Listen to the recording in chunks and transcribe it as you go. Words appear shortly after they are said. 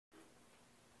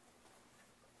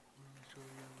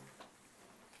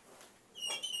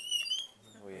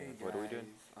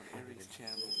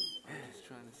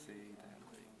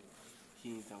He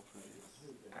ain't down for this.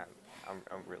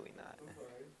 I'm really not.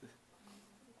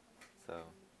 So,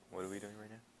 what are we doing right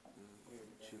now?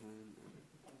 Chilling,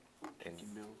 In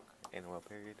drinking milk. in what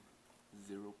period?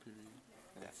 0 period.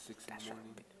 At 6 in the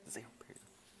morning. Right. 0 period.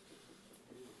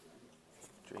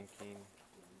 Drinking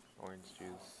orange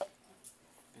juice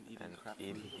And eating and crap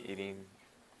food. eating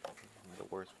the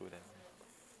worst food ever.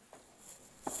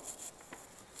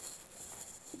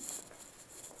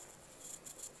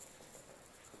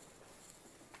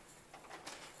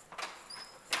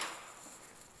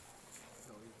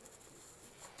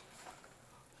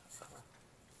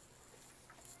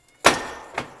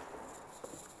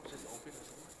 Just open or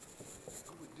something.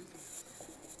 Go and do this.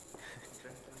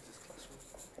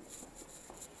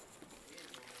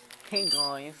 Hey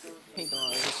guys,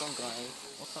 what's up guys?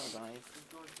 What's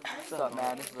up,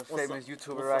 man? This is a What's famous up?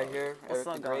 YouTuber What's right up? here, What's Eric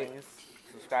the up Great. guys?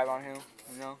 Subscribe on him,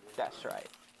 you know. That's right.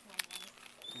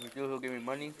 If we do, he'll give me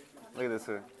money. Look at this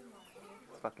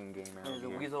fucking gamer There's over a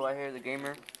here. weasel right here, the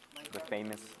gamer. The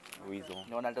famous weasel.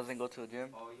 The one that doesn't go to the gym.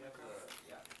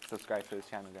 Subscribe to his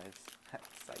channel, guys.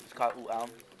 It's called Ooh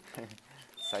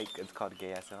Psych, it's called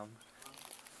Gay SM.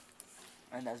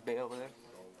 And that's Bay over there.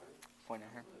 Pointing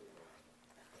at her.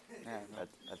 Yeah,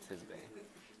 That's his bay.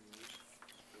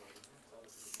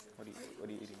 What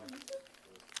are you eating?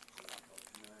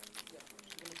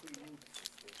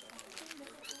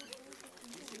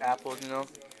 apples, you know.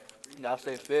 You gotta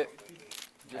stay fit.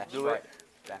 Just That's do right. it.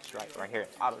 That's right. Right here.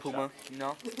 Auto Puma, shop. you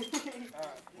know.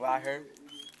 We're out here.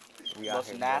 We out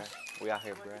here, Bustin' ass. bruh. We out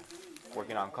here, bruh.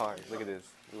 Working on cars. Look at this.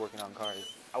 We working on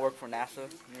cars. I work for NASA,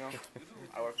 you know.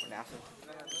 I work for NASA.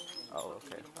 Oh,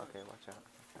 okay. Okay, watch out.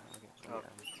 Okay.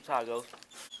 That's how it goes.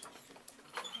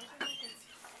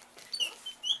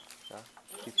 So,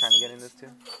 he's trying to get in this too?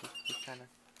 He's trying to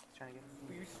get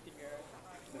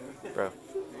in? Bro,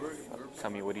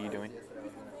 tell me, what are you doing?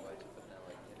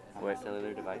 What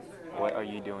cellular device? What are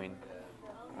you doing?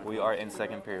 We are in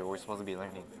second period. We're supposed to be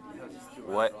learning.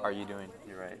 What are you doing?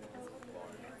 You're right.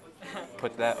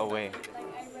 Put that away.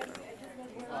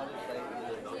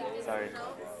 Sorry.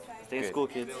 Stay in Good. school,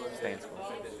 kids. Stay in school.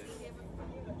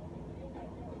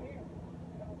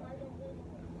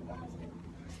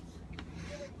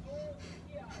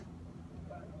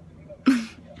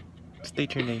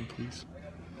 State your name, please.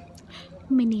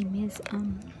 My name is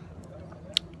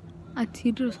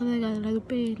Atsir Rosada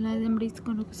Guadalupe Ladembris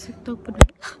Conocido.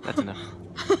 That's enough.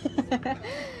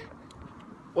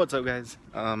 What's up, guys?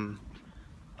 I'm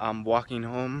walking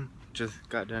home. Just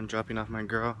got done dropping off my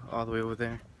girl all the way over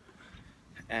there.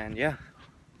 And yeah,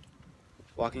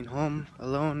 walking home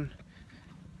alone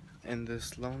in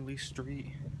this lonely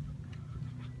street.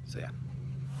 So yeah.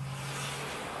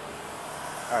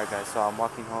 Alright guys, so I'm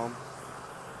walking home.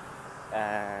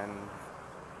 And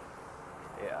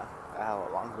yeah, I have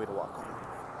a long way to walk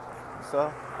home.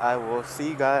 So I will see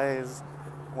you guys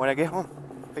when I get home.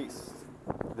 Peace.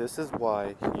 This is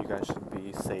why you guys should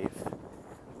be safe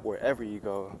wherever you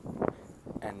go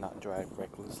and not drive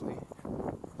recklessly.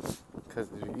 Because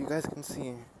you guys can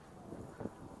see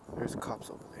there's cops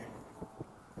over there.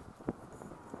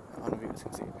 I don't know if you guys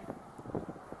can see it.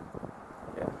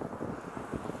 Yeah.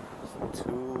 So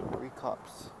 2, 3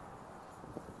 cops.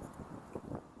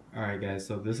 Alright guys,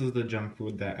 so this is the junk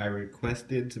food that I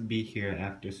requested to be here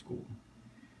after school.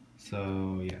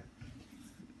 So yeah.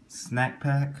 Snack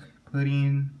pack,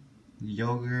 pudding,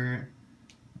 yogurt,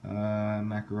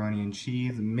 macaroni and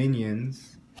cheese,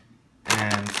 Minions,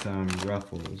 and some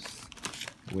Ruffles,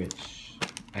 which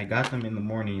I got them in the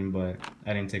morning, but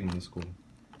I didn't take them to school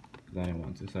because I didn't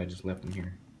want to, so I just left them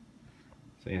here.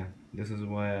 So yeah, this is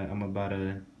what I'm about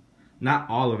to, not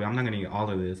all of it, I'm not gonna eat all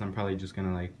of this, I'm probably just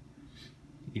gonna like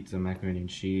eat some macaroni and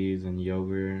cheese and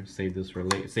yogurt, save these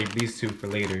 2 for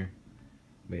later.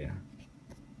 But yeah,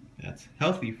 that's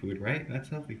healthy food, right? That's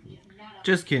healthy food.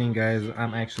 Just kidding, guys.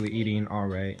 I'm actually eating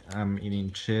alright. I'm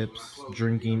eating chips,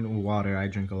 drinking water. I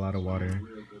drink a lot of water.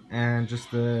 And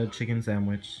just a chicken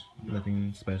sandwich.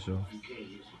 Nothing special.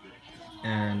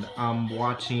 And I'm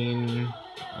watching,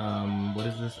 what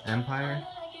is this? Empire?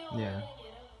 Yeah.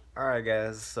 Alright,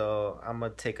 guys. So I'm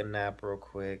gonna take a nap real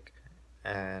quick.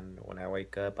 And when I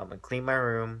wake up, I'm gonna clean my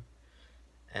room.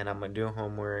 And I'm gonna do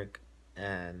homework.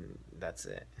 And that's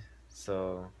it.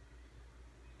 So,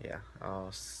 yeah.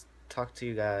 I'll talk to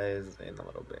you guys in a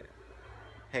little bit.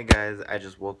 Hey guys, I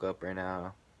just woke up right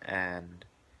now, and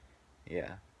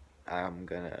yeah, I'm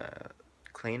gonna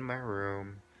clean my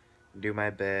room, do my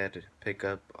bed, pick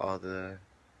up all the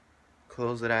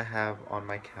clothes that I have on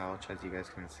my couch. As you guys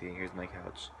can see, here's my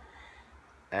couch,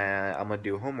 and I'm gonna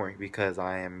do homework because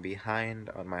I am behind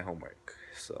on my homework.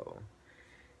 So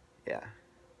yeah.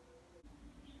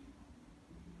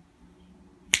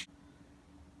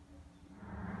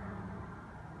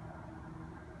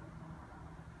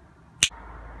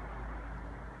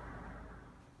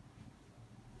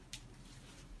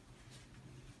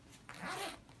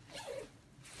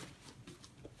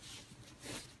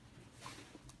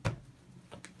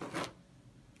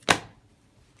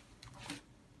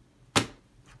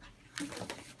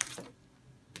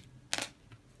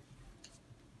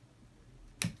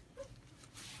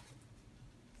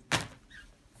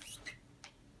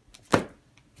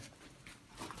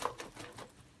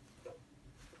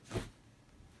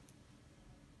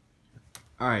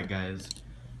 Alright, guys.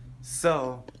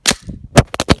 So,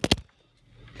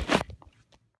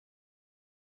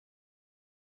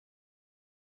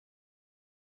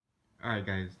 alright,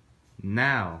 guys.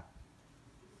 Now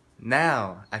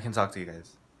I can talk to you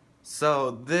guys. So,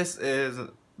 this is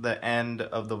the end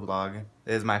of the vlog.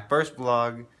 It is my first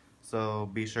vlog, so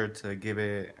be sure to give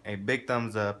it a big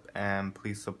thumbs up and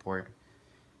please support.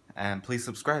 And please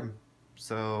subscribe.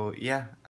 So, yeah,